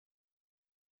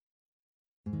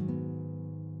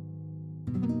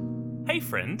Hey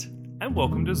friend, and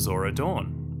welcome to Zora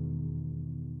Dawn.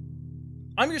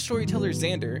 I'm your storyteller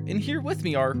Xander, and here with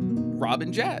me are Rob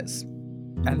and Jazz.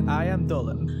 And I am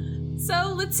Dolan.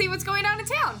 So let's see what's going on in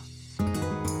town.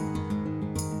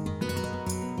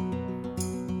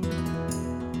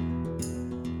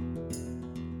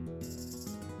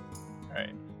 All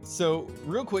right. So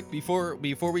real quick, before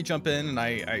we jump in and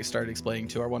I start explaining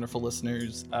to our wonderful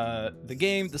listeners the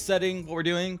game, the setting, what we're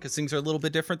doing, because things are a little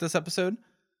bit different this episode,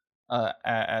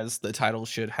 as the title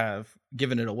should have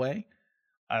given it away.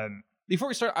 Before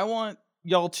we start, I want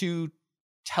y'all to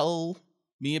tell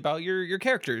me about your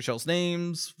characters, y'all's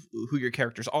names, who your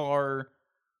characters are,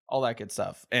 all that good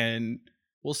stuff. And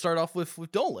we'll start off with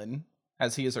Dolan,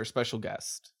 as he is our special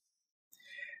guest.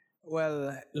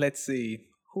 Well, let's see.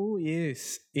 Who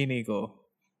is Inigo?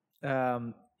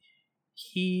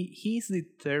 He's the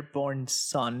third-born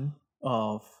son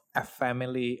of a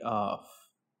family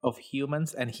of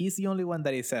humans, and he's the only one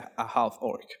that is a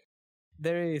half-orc.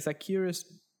 There is a curious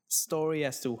story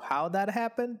as to how that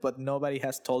happened, but nobody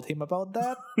has told him about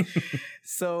that.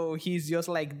 So he's just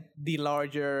like the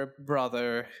larger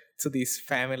brother to this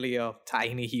family of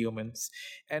tiny humans.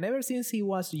 And ever since he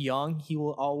was young, he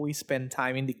will always spend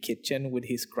time in the kitchen with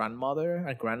his grandmother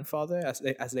and grandfather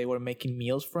as they were making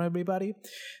meals for everybody.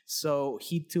 So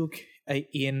he took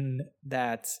in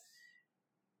that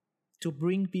to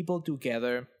bring people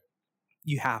together,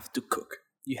 you have to cook.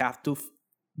 You have to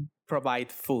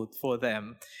provide food for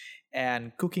them,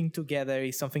 and cooking together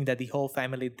is something that the whole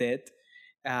family did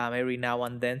every now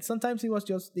and then. Sometimes it was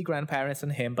just the grandparents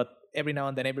and him, but every now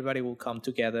and then everybody will come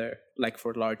together like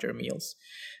for larger meals.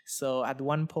 So at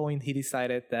one point he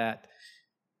decided that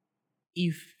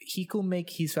if he could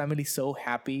make his family so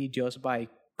happy just by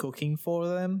cooking for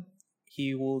them,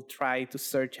 he will try to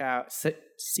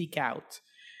seek out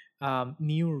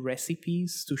new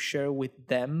recipes to share with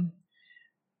them,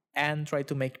 and try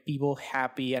to make people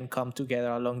happy and come together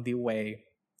along the way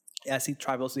as he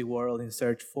travels the world in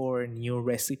search for new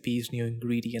recipes, new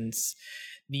ingredients,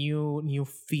 new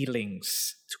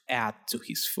feelings to add to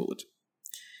his food.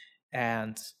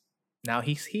 And now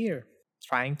he's here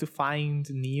trying to find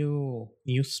new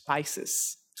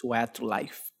spices to add to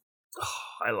life.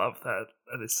 Oh, I love that.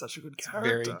 That is such a good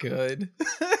character. Very good.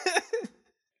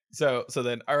 So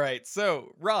then, all right.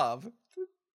 So Rob,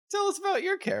 tell us about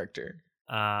your character.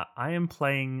 I am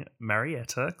playing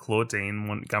Marietta Claudine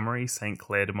Montgomery St.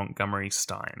 Clair de Montgomery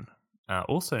Stein,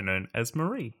 also known as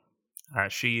Marie.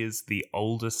 She is the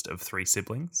oldest of three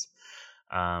siblings.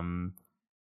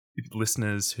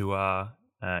 Listeners who are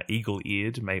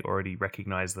eagle-eared may already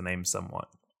recognize the name somewhat.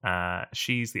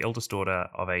 She's the eldest daughter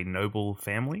of a noble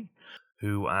family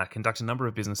who conduct a number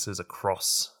of businesses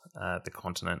across the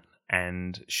continent.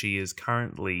 And she is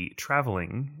currently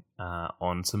traveling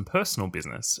on some personal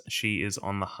business. She is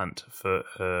on the hunt for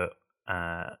her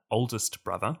oldest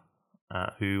brother,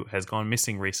 who has gone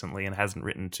missing recently and hasn't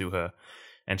written to her,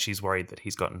 and she's worried that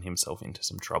he's gotten himself into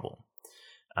some trouble.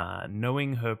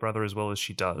 Knowing her brother as well as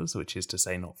she does, which is to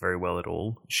say not very well at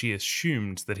all, she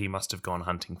assumed that he must have gone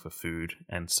hunting for food,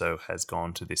 and so has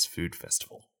gone to this food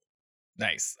festival.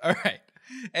 Nice. All right.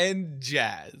 And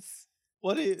Jazz,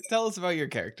 tell us about your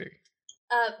character?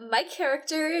 My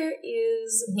character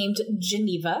is named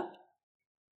Geneva.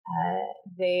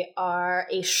 They are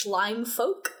a Schleim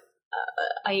folk.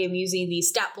 I am using the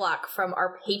stat block from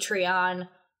our Patreon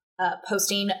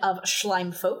posting of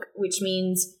Schleim folk, which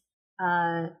means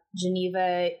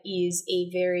Geneva is a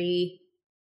very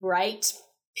bright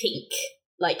pink,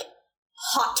 like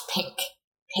hot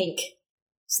pink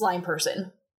slime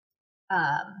person.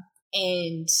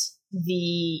 And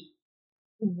the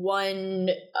one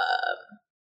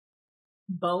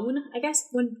bone, I guess,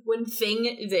 one thing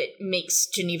that makes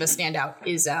Geneva stand out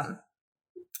is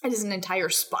it is an entire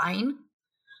spine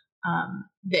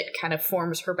that kind of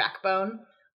forms her backbone.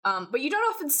 But you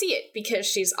don't often see it because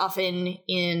she's often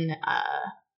in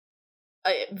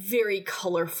very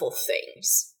colorful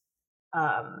things,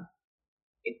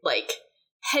 like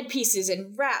headpieces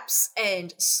and wraps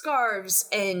and scarves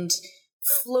and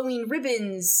flowing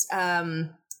ribbons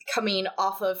coming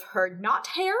off of her knot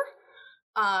hair.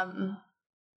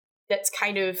 That's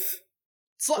kind of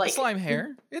like slime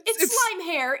hair. It's slime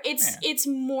hair. It's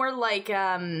more like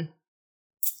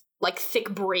thick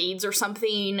braids or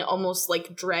something, almost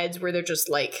like dreads, where they're just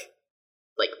like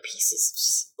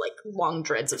pieces, like long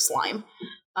dreads of slime.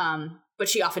 But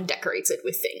she often decorates it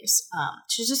with things.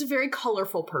 She's just a very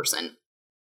colorful person,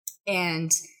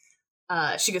 and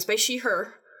she goes by she,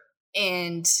 her,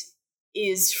 and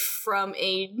is from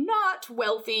a not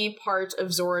wealthy part of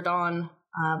Zoradon.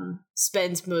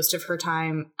 Spends most of her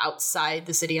time outside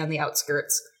the city on the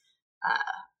outskirts.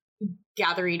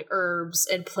 gathering herbs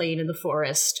and playing in the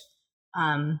forest.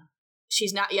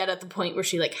 She's not yet at the point where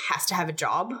she like has to have a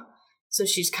job, so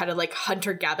she's kind of like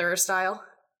hunter-gatherer style.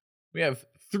 We have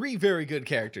 3 very good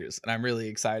characters, and I'm really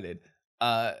excited.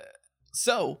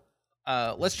 So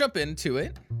let's jump into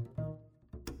it.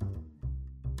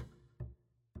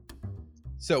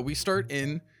 So we start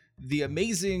in the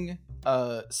amazing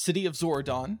city of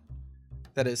Zoradon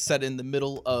that is set in the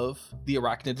middle of the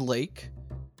Arachnid Lake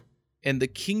in the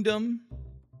kingdom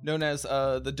known as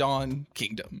the Dawn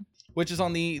Kingdom, which is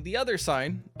on the other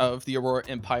side of the Aurora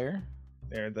Empire.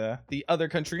 They're the other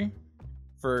country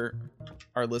for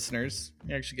our listeners.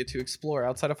 You actually get to explore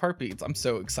outside of Heartbeats. I'm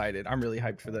so excited. I'm really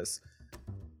hyped for this.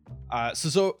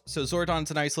 So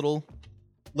Zoradon's a nice little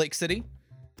lake city.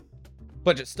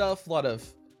 Bunch of stuff, a lot of,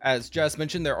 as Jazz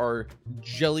mentioned, there are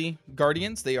jelly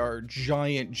guardians. They are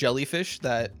giant jellyfish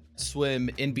that swim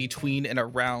in between and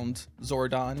around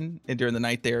Zoradon, and during the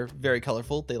night they're very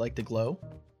colorful. They like to glow.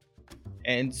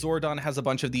 And Zoradon has a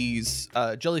bunch of these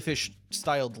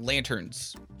jellyfish-styled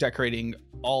lanterns decorating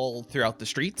all throughout the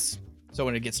streets. So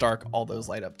when it gets dark, all those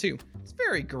light up too. It's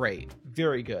very great,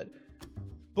 very good.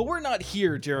 But we're not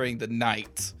here during the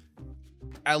night,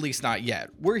 at least not yet.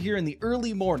 We're here in the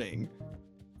early morning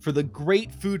for the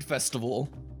great food festival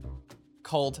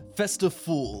called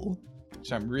Festifool,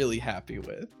 which I'm really happy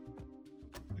with.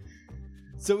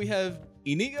 So we have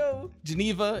Inigo,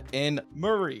 Geneva, and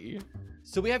Marie.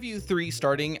 So we have you 3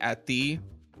 starting at the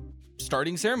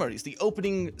starting ceremonies, the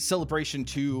opening celebration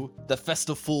to the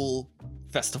Festifool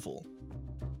Festival.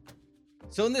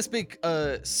 So in this big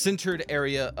centered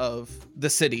area of the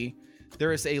city,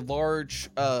 there is a large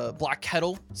black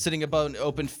kettle sitting above an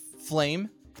open flame.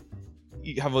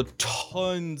 You have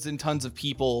tons and tons of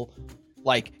people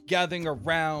like gathering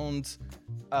around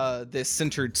this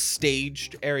centered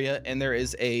staged area, and there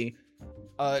is a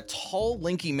tall,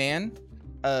 lanky man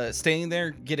standing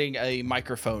there getting a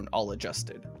microphone all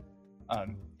adjusted.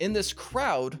 In this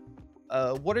crowd,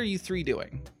 what are you 3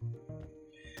 doing?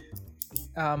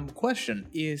 Question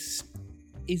is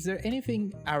there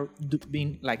anything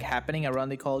been like happening around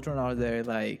the cauldron? Are there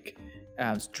like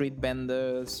street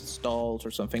vendors, stalls,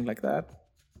 or something like that?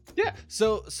 Yeah.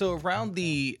 So around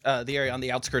the area on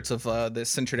the outskirts of the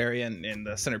centered area and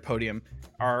the centered podium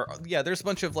there's a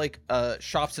bunch of like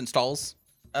shops and stalls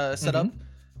set up.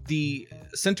 The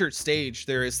centered stage,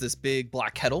 there is this big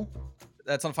black kettle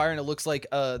that's on fire, and it looks like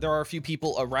there are a few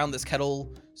people around this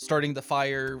kettle starting the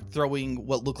fire, throwing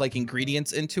what look like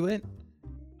ingredients into it.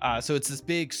 So it's this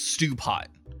big stew pot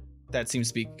that seems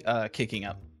to be kicking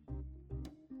up.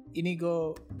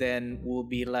 Inigo then will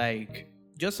be like,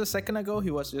 just a second ago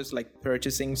he was just like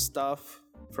purchasing stuff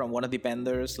from one of the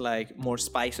vendors, like more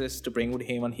spices to bring with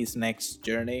him on his next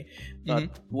journey.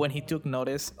 But when he took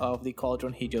notice of the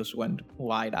cauldron, he just went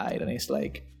wide-eyed and he's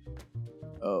like,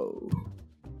 oh,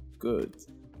 good.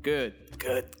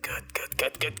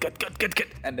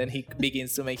 And then he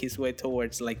begins to make his way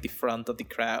towards like the front of the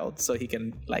crowd so he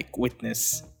can like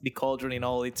witness the cauldron in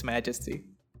all its majesty.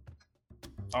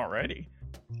 Alrighty.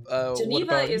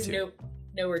 Geneva is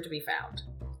nowhere to be found.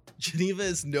 Geneva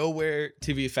is nowhere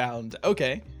to be found.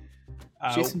 Okay.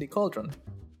 She's in the cauldron.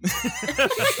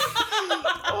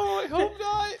 Oh, I hope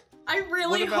not. I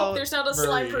really hope there's not a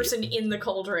slime person in the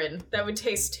cauldron. That would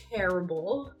taste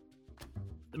terrible.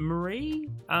 Marie,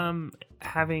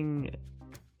 having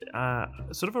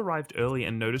sort of arrived early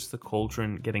and noticed the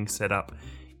cauldron getting set up,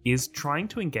 is trying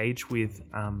to engage with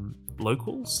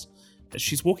locals.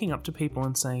 She's walking up to people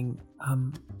and saying,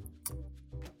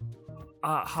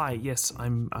 hi, yes,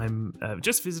 I'm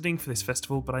just visiting for this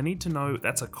festival, but I need to know,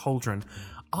 that's a cauldron.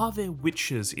 Are there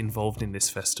witches involved in this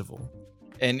festival?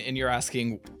 And you're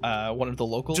asking one of the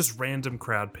locals? Just random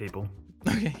crowd people.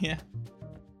 Okay, yeah.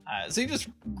 So you just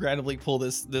randomly pull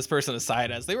this person aside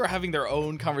as they were having their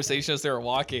own conversation as they were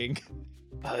walking.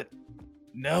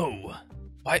 No.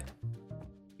 What?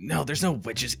 No, there's no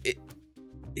witches.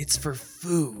 It's for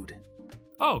food.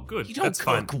 Oh, good. You don't That's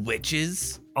cook fine.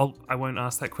 witches. I won't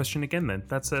ask that question again then.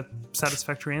 That's a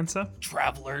satisfactory answer.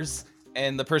 Travelers.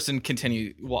 And the person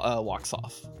walks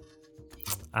off.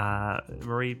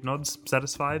 Marie nods,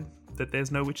 satisfied that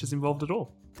there's no witches involved at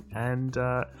all. And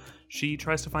she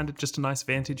tries to find just a nice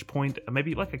vantage point,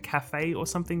 maybe like a cafe or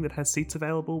something that has seats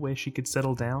available where she could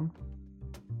settle down.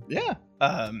 Yeah.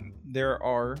 There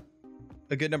are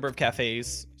a good number of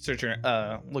cafes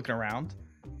looking around.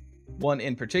 One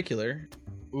in particular.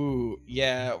 Ooh,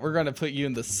 yeah, we're gonna put you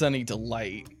in the Sunny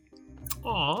Delight.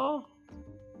 Aww.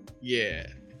 Yeah.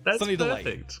 That's Sunny perfect.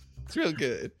 Delight. It's real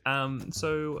good.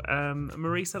 So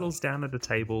Marie settles down at the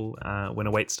table. When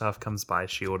a waitstaff comes by,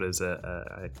 she orders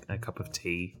a cup of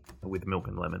tea with milk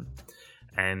and lemon.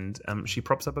 And she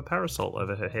props up a parasol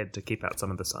over her head to keep out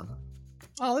some of the sun.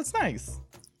 Oh, that's nice.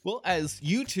 Well, as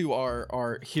you two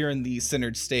are here in the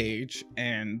centered stage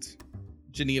and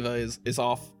Geneva is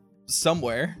off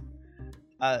somewhere,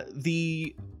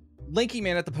 the lanky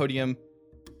man at the podium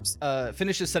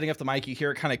finishes setting up the mic. You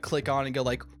hear it kind of click on and go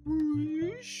like,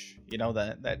 whoosh, you know,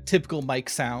 that typical mic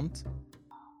sound.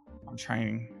 I'm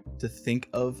trying to think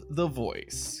of the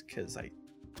voice because I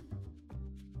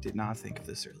did not think of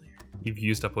this earlier. You've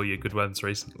used up all your good ones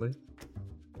recently.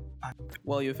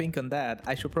 While you think on that,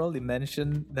 I should probably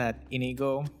mention that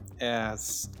Inigo,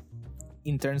 as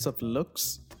in terms of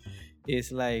looks,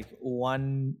 is like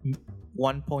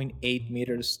 1.8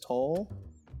 meters tall.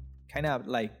 Kind of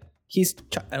like he's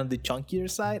on the chunkier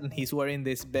side, and he's wearing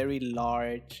this very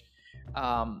large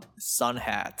sun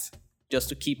hat just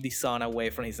to keep the sun away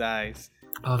from his eyes.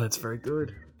 Oh, that's very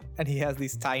good. And he has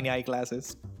these tiny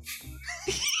eyeglasses.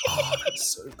 Oh,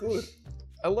 that's so good.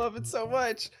 I love it so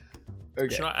much.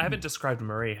 Okay. I haven't described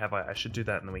Marie, have I? I should do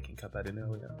that and then we can cut that in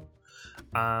earlier.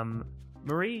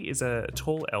 Marie is a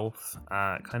tall elf,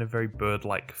 kind of very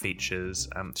bird-like features.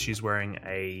 She's wearing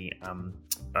a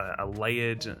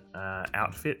layered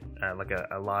outfit, like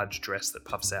a large dress that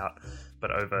puffs out, but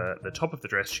over the top of the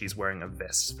dress she's wearing a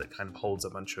vest that kind of holds a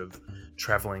bunch of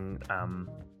traveling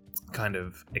kind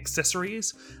of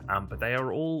accessories, but they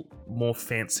are all more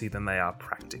fancy than they are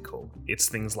practical. It's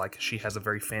things like she has a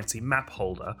very fancy map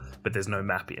holder, but there's no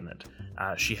map in it.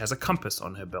 She has a compass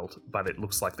on her belt, but it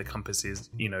looks like the compass is,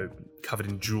 covered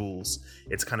in jewels.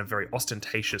 It's kind of very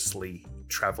ostentatiously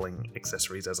traveling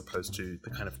accessories as opposed to the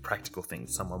kind of practical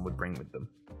things someone would bring with them.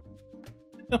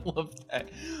 I love that.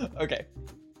 Okay.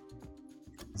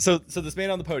 So this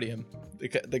man on the podium,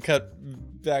 they cut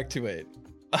back to it.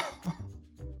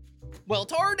 Well,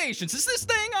 tarnations, is this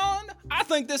thing on? I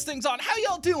think this thing's on. How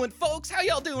y'all doing, folks? How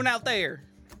y'all doing out there?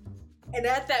 And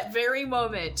at that very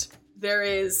moment, there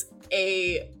is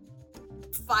a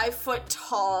 5-foot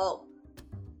tall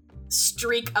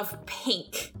streak of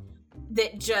pink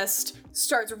that just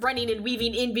starts running and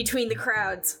weaving in between the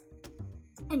crowds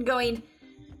and going,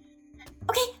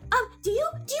 okay, do you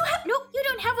have, no, you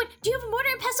don't have one. Do you have a mortar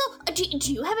and pestle? Do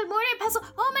you have a mortar and pestle?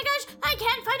 Oh my gosh, I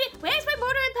can't find it. Where's my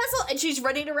mortar and pestle? And she's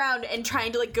running around and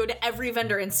trying to go to every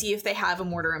vendor and see if they have a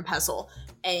mortar and pestle.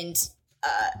 And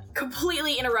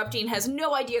completely interrupting, has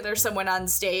no idea there's someone on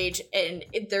stage, and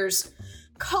there's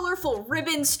colorful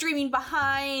ribbons streaming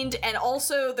behind, and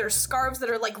also there's scarves that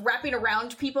are wrapping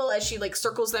around people as she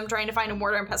circles them trying to find a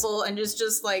mortar and pestle, and is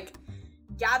just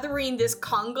gathering this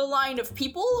conga line of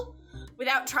people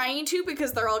without trying to,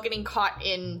 because they're all getting caught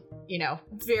in,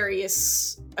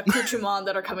 various accoutrements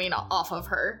that are coming off of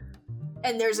her.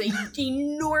 And there's a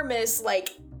enormous,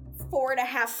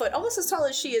 4.5 foot, almost as tall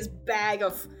as she is, bag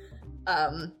of,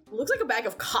 looks like a bag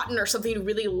of cotton or something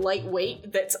really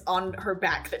lightweight that's on her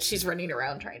back that she's running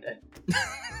around trying to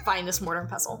find this mortar and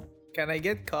pestle. Can I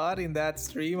get caught in that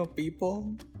stream of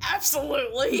people?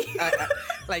 Absolutely.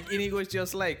 Inigo is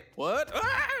just what?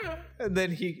 Ah! And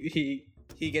then he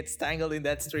gets tangled in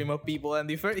that stream of people, and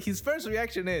his first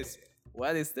reaction is,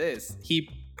 what is this? He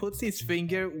puts his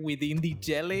finger within the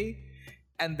jelly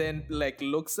and then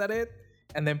looks at it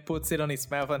and then puts it on his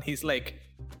mouth, and he's like,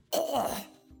 that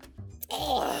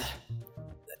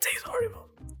tastes horrible.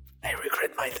 I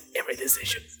regret my every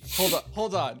decision.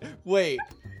 Hold on. Wait.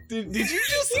 Did you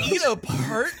just eat a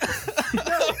part?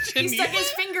 He stuck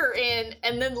his finger in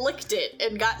and then licked it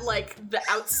and got the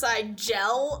outside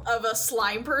gel of a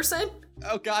slime person.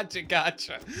 Oh, gotcha.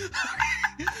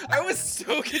 I was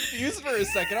so confused for a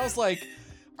second. I was like,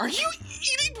 are you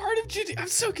eating part of Ginny? I'm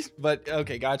so confused. But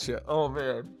okay, gotcha. Oh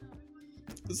man.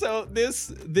 So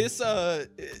this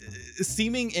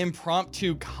seeming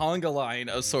impromptu conga line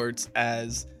of sorts,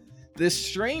 as this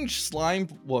strange slime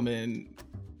woman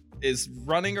is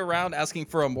running around asking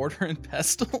for a mortar and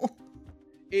pestle,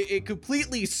 it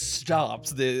completely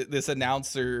stops this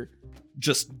announcer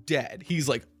just dead. He's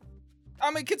like,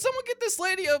 can someone get this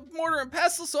lady a mortar and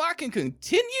pestle so I can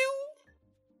continue?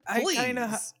 Please.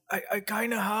 I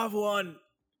kind of have one.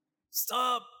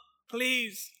 Stop,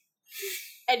 please.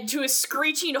 And to a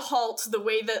screeching halt, the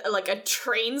way that a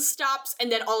train stops,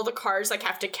 and then all the cars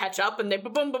have to catch up, and they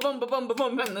boom, boom, boom, boom, boom,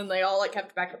 boom, and then they all have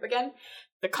to back up again.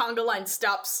 The conga line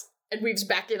stops and weaves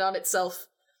back in on itself,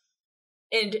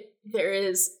 and there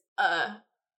is a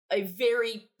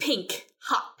very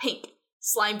hot pink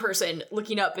slime person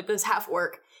looking up at this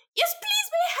half-orc. Yes, please,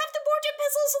 may I have the mortar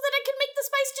pestle so that I can make the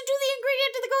spice to do the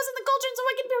ingredient that goes in the cauldron so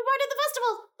I can be part of the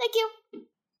festival? Thank you.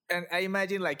 And I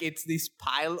imagine like it's this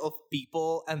pile of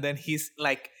people, and then he's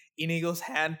like Inigo's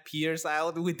hand peers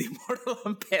out with the mortal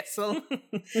and pestle.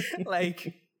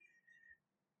 Like,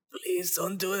 please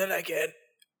don't do that again.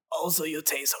 Also, you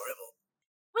taste horrible.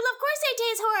 Well, of course I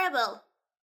taste horrible.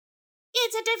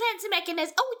 It's a defense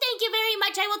mechanism. Oh, thank you very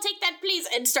much. I will take that, please.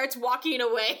 And starts walking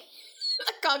away.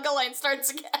 The conga line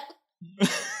starts again.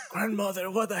 Grandmother,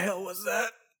 what the hell was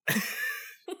that?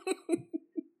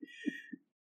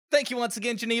 Thank you once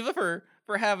again, Geneva, for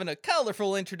having a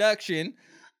colorful introduction.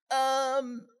 All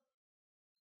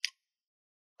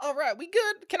right, we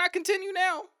good? Can I continue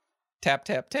now? Tap,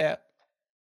 tap, tap.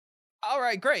 All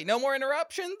right, great. No more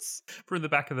interruptions? From the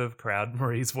back of the crowd,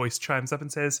 Marie's voice chimes up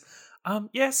and says,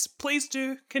 yes, please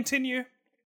do. Continue.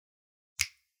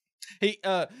 Hey,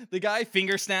 the guy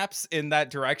finger snaps in that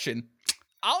direction.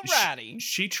 Alrighty.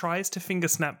 She tries to finger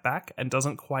snap back and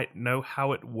doesn't quite know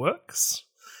how it works.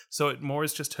 So it more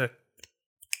is just her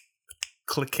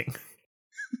clicking.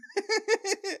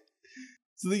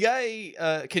 So the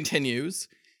guy continues.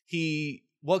 He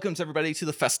welcomes everybody to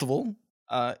the festival.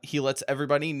 He lets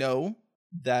everybody know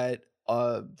that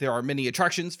there are many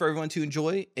attractions for everyone to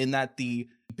enjoy, in that the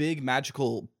big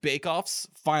magical bake-offs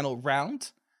final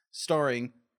round,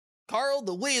 starring Carl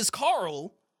the Wiz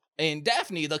Carl and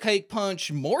Daphne the Cake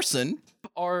Punch Morrison,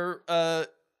 are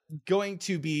going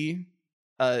to be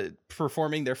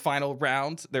performing their final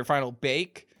round, their final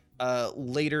bake,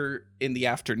 later in the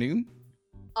afternoon.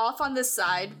 Off on the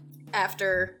side,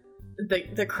 after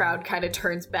the crowd kind of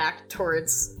turns back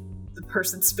towards the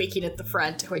person speaking at the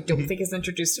front, who I don't think has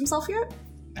introduced himself yet.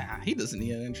 Nah, he doesn't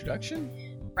need an introduction.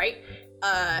 Right?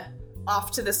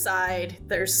 Off to the side,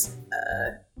 there's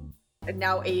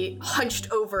now a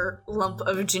hunched over lump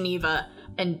of Geneva,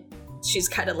 and she's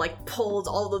kind of like pulled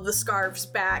all of the scarves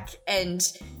back, and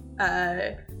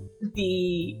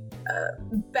the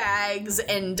bags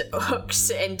and hooks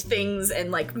and things,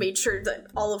 and like made sure that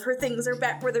all of her things are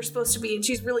back where they're supposed to be, and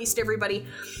she's released everybody,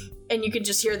 and you can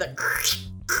just hear the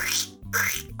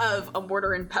of a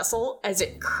mortar and pestle as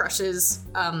it crushes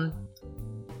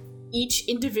each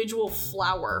individual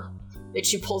flower that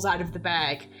she pulls out of the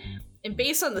bag. And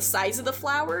based on the size of the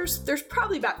flowers, there's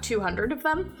probably about 200 of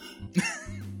them.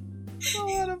 A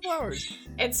lot of flowers.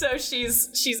 And so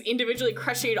she's individually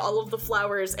crushing all of the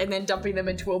flowers and then dumping them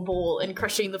into a bowl, and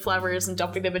crushing the flowers and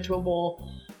dumping them into a bowl.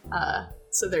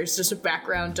 So there's just a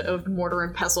background of mortar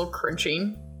and pestle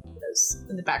crunching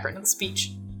in the background of the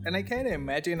speech. And I kind of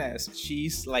imagine as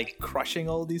she's like crushing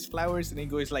all these flowers, and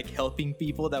Inigo is like helping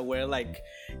people that were like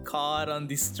caught on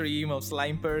this stream of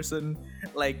slime person,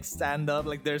 like stand up.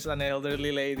 Like there's an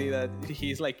elderly lady that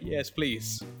he's like, yes,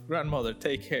 please, grandmother,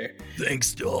 take care.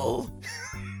 Thanks, doll.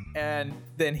 And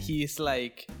then he's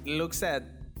like, looks at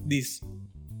this.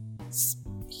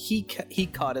 He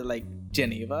caught it like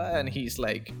Geneva, and he's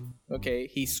like, okay.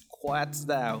 He squats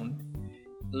down,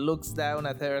 looks down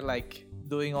at her like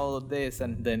doing all of this,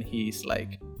 and then he's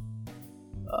like,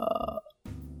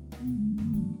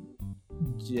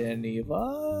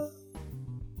 Geneva?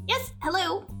 Yes,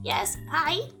 hello. Yes,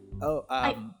 hi. Oh,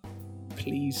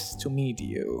 pleased to meet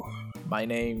you. My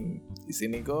name is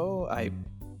Inigo. I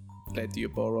let you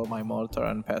borrow my mortar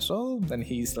and pestle. Then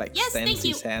he's like, yes, extends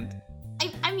his hand.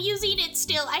 I'm using it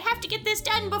still. I have to get this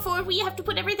done before we have to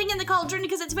put everything in the cauldron,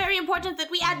 because it's very important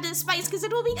that we add this spice, because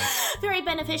it will be very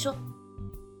beneficial.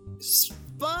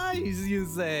 Spice, you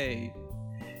say?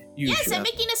 Yes, I'm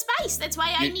making a spice. That's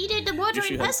why I needed the mortar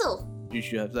and pestle. You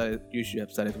should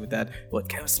have started with that. What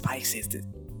kind of spice is it?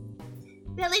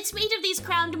 Well, it's made of these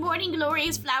crowned morning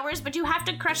glories flowers, but you have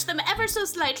to crush them ever so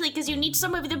slightly, because you need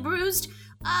some of the bruised,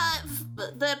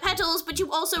 the petals, but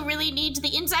you also really need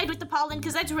the inside with the pollen,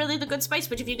 because that's really the good spice.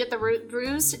 But if you get the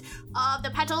bruised of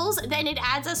the petals, then it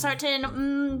adds a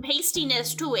certain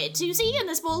pastiness to it. So you see in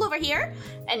this bowl over here?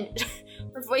 And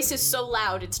her voice is so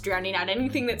loud, it's drowning out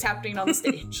anything that's happening on the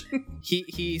stage.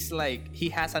 He's like, he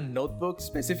has a notebook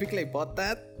specifically about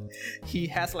that. He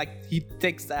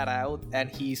takes that out, and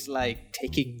he's like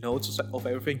taking notes of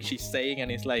everything she's saying, and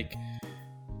he's like,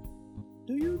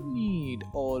 do you need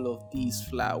all of these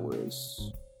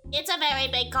flowers? It's a very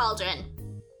big cauldron.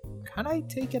 Can I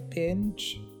take a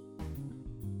pinch?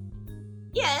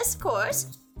 Yes, of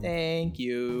course. Thank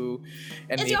you.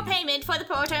 And it's your payment for the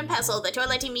mortar and pestle that you're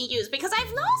letting me use, because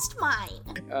I've lost mine.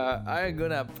 I'm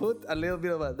gonna put a little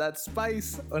bit of that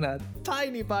spice on a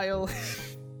tiny pile.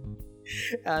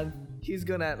 And he's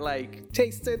gonna like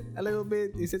taste it a little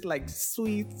bit. Is it like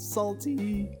sweet,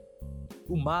 salty,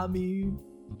 umami?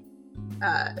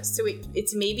 So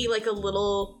it's maybe like a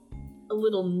little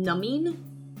numbing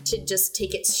to just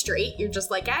take it straight. You're just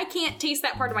like, I can't taste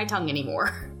that part of my tongue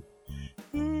anymore.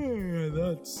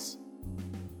 That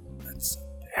That's a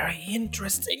very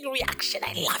interesting reaction.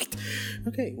 I love it.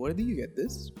 Okay, where do you get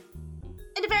this?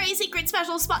 In a very secret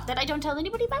special spot that I don't tell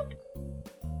anybody about.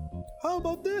 How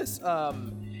about this?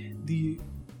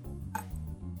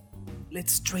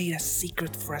 Let's trade a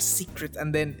secret for a secret,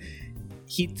 and then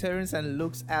he turns and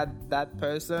looks at that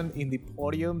person in the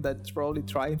podium that's probably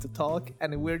trying to talk,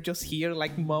 and we're just here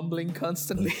like mumbling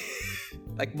constantly.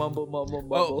 Like mumble.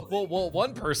 Well,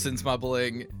 one person's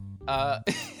mumbling, and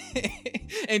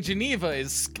Geneva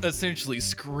is essentially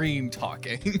scream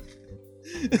talking.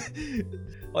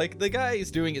 Like, the guy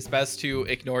is doing his best to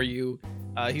ignore you.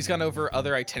 He's gone over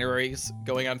other itineraries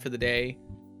going on for the day.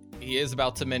 He is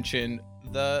about to mention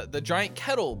the giant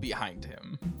kettle behind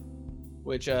him,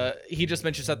 which he just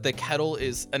mentions that the kettle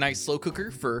is a nice slow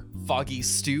cooker for Foggy's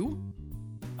stew,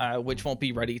 which won't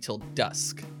be ready till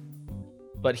dusk.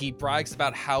 But he brags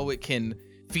about how it can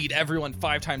feed everyone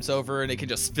 5 times over, and it can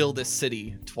just fill this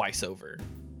city twice over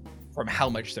from how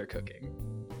much they're cooking.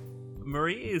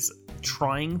 Marie is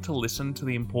trying to listen to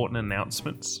the important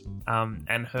announcements,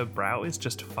 and her brow is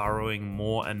just furrowing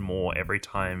more and more every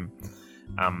time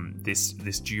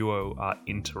this duo are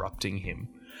interrupting him.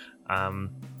 And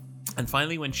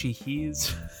finally, when she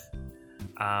hears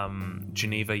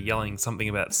Geneva yelling something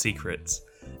about secrets,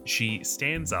 she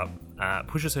stands up,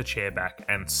 pushes her chair back,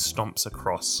 and stomps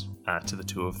across to the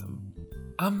two of them.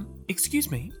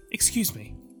 Excuse me.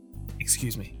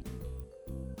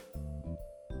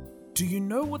 Do you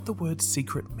know what the word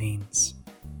secret means?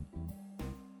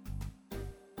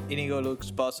 Inigo looks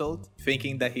puzzled,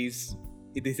 thinking that this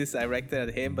is directed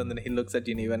at him, but then he looks at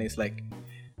Geneva and he's like,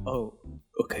 "Oh,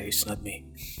 okay, it's not me."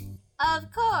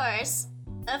 Of course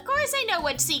I know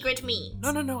what secret means.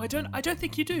 No, I don't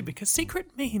think you do, because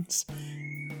secret means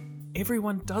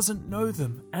everyone doesn't know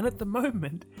them, and at the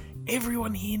moment,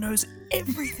 everyone here knows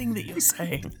everything that you're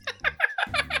saying.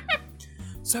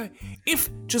 So, if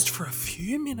just for a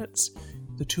few minutes,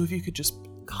 the two of you could just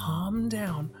calm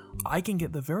down, I can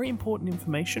get the very important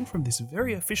information from this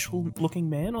very official-looking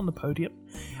man on the podium,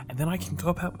 and then I can go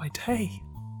about my day.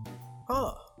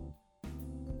 Oh.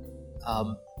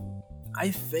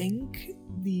 I think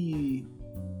the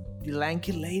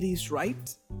lanky lady is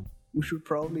right. We should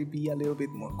probably be a little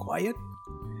bit more quiet.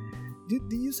 Did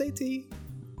you say T?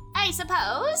 I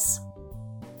suppose.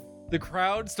 The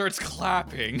crowd starts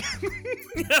clapping.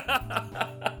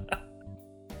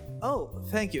 Oh,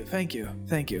 thank you.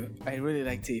 I really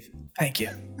like teeth. Thank you.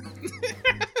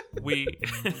 We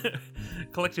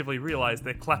collectively realize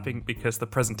they're clapping because the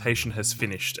presentation has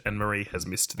finished and Marie has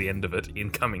missed the end of it in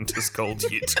coming to scold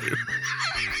you two.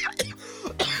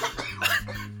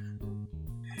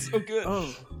 So good.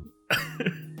 Oh.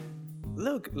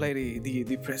 Look, lady,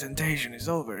 the presentation is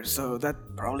over, so that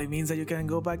probably means that you can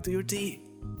go back to your tea.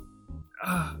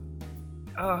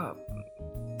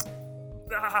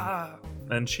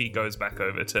 And she goes back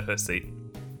over to her seat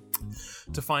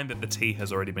to find that the tea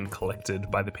has already been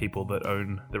collected by the people that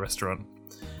own the restaurant,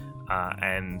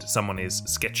 and someone is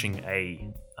sketching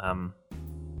a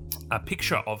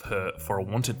picture of her for a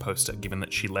wanted poster, given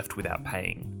that she left without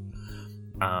paying.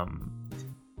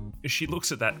 She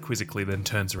looks at that quizzically, then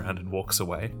turns around and walks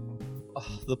away.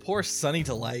 Oh, the poor Sunny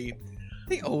Delight.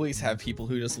 They always have people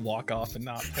who just walk off and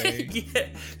not pay. Yeah,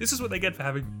 this is what they get for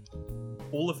having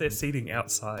all of their seating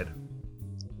outside.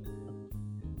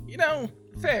 You know,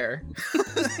 fair.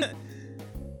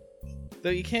 Though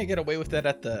you can't get away with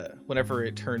that whenever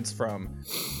it turns from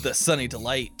the Sunny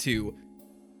Delight to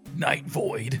Night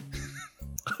Void.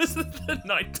 This is the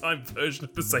nighttime version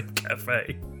of the same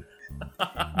cafe.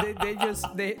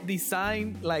 the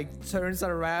sign like turns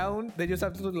around. They just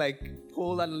have to like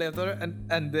pull that lever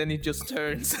and then it just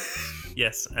turns.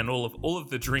 Yes, and all of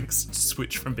the drinks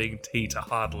switch from being tea to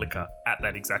hard liquor at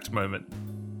that exact moment.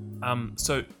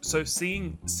 So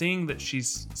seeing that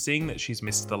she's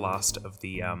missed the last of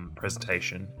the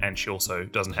presentation, and she also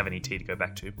doesn't have any tea to go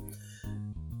back to.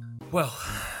 Well,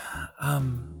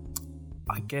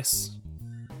 I guess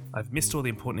I've missed all the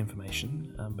important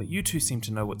information, but you two seem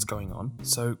to know what's going on.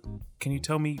 So, can you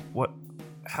tell me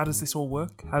how does this all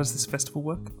work? How does this festival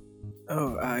work?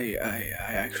 Oh, I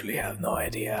actually have no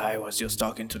idea. I was just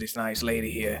talking to this nice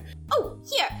lady here. Oh,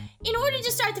 here. In order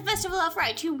to start the festival off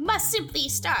right, you must simply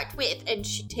start with, and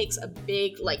she takes a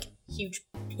big, huge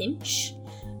pinch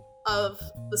of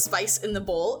the spice in the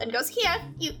bowl and goes, here,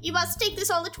 you must take this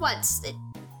all at once.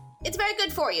 It's very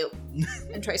good for you.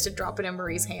 And tries to drop it in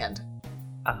Marie's hand.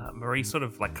 Marie sort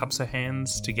of cups her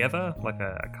hands together, like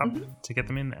a cup, to get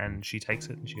them in, and she takes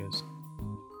it and she goes,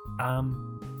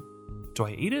 do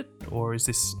I eat it, or is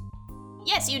this...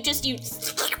 Yes, you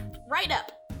right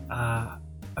up.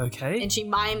 Okay. And she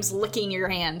mimes licking your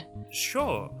hand.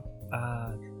 Sure.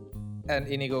 And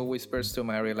Inigo whispers to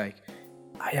Mary like,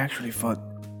 I actually thought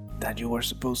that you were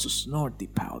supposed to snort the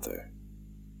powder.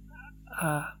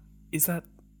 Is there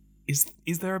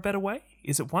a better way?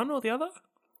 Is it one or the other?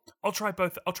 I'll try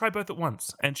both at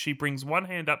once. And she brings one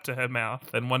hand up to her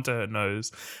mouth and one to her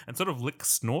nose and sort of licks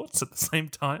snorts at the same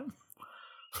time.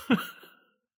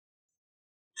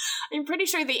 I'm pretty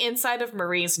sure the inside of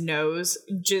Marie's nose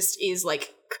just is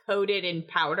like coated in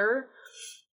powder,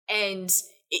 and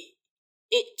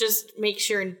it just makes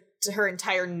her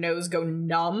entire nose go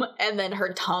numb, and then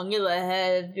her tongue is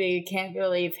like, you can't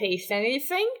really taste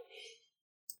anything.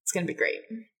 It's gonna be great.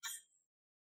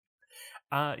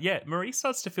 Marie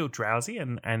starts to feel drowsy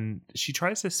and she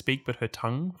tries to speak, but her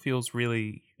tongue feels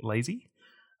really lazy.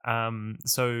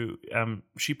 So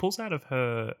she pulls out of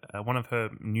her one of her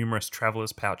numerous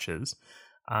traveler's pouches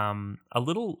a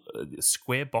little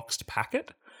square boxed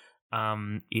packet.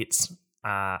 It's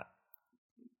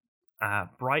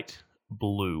bright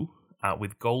blue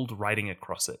with gold writing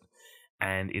across it,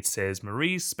 and it says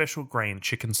Marie's Special Grain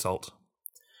Chicken Salt.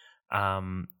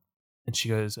 And she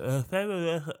goes,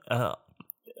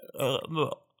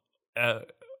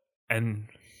 and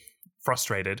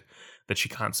frustrated that she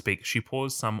can't speak, she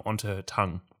pours some onto her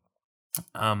tongue.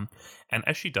 And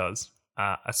as she does,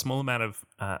 a small amount of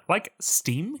like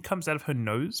steam comes out of her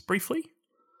nose briefly.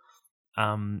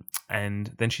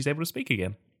 And then she's able to speak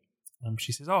again.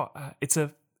 She says, it's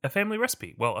a family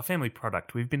recipe. Well, a family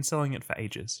product. We've been selling it for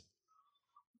ages.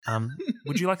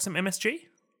 Would you like some MSG?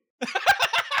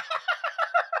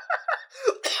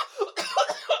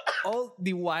 All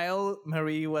the while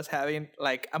Marie was having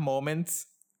like a moment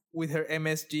with her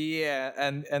MSG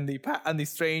and the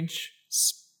strange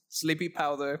sleepy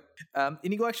powder,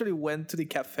 Inigo actually went to the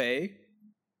cafe,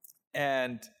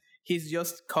 and he's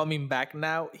just coming back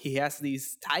now. He has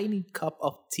this tiny cup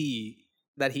of tea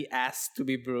that he asked to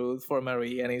be brewed for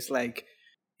Marie, and he's like,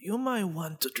 you might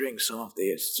want to drink some of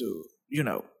this to,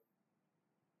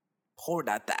 pour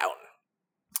that down.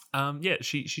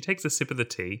 She takes a sip of the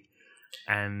tea.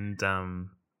 And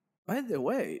by the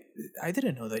way, I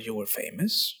didn't know that you were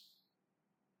famous.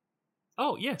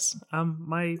 Oh yes,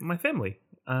 my family,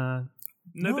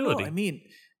 nobility. No, I mean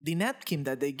the napkin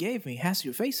that they gave me has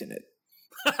your face in it.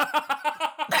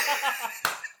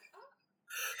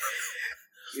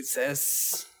 It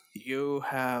says you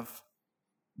have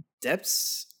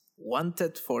debts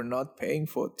wanted for not paying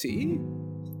for tea.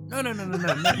 No.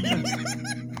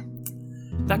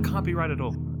 That can't be right at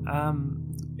all.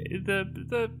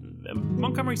 The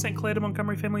Montgomery St. Clair to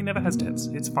Montgomery family never has debts.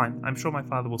 It's fine. I'm sure my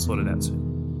father will sort it out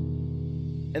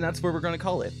soon. And that's where we're going to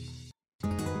call it.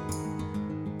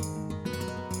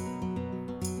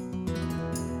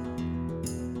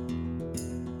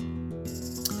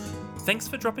 Thanks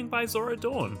for dropping by Zora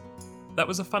Dawn. That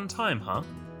was a fun time, huh?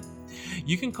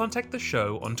 You can contact the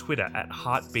show on Twitter at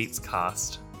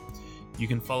HeartbeatsCast. You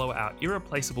can follow our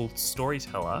irreplaceable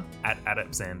storyteller at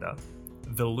Adapxander,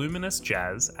 the luminous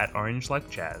Jazz at Orange Like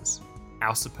Jazz,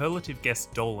 our superlative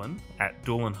guest Dolan at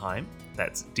Dulenheim,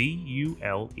 that's Dulenheim,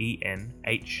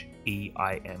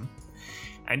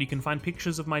 and you can find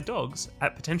pictures of my dogs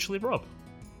at Potentially Rob.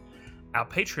 Our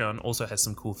Patreon also has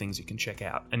some cool things you can check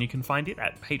out, and you can find it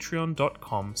at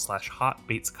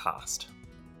patreon.com/heartbeatscast.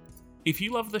 If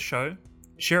you love the show,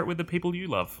 share it with the people you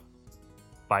love.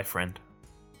 Bye, friend.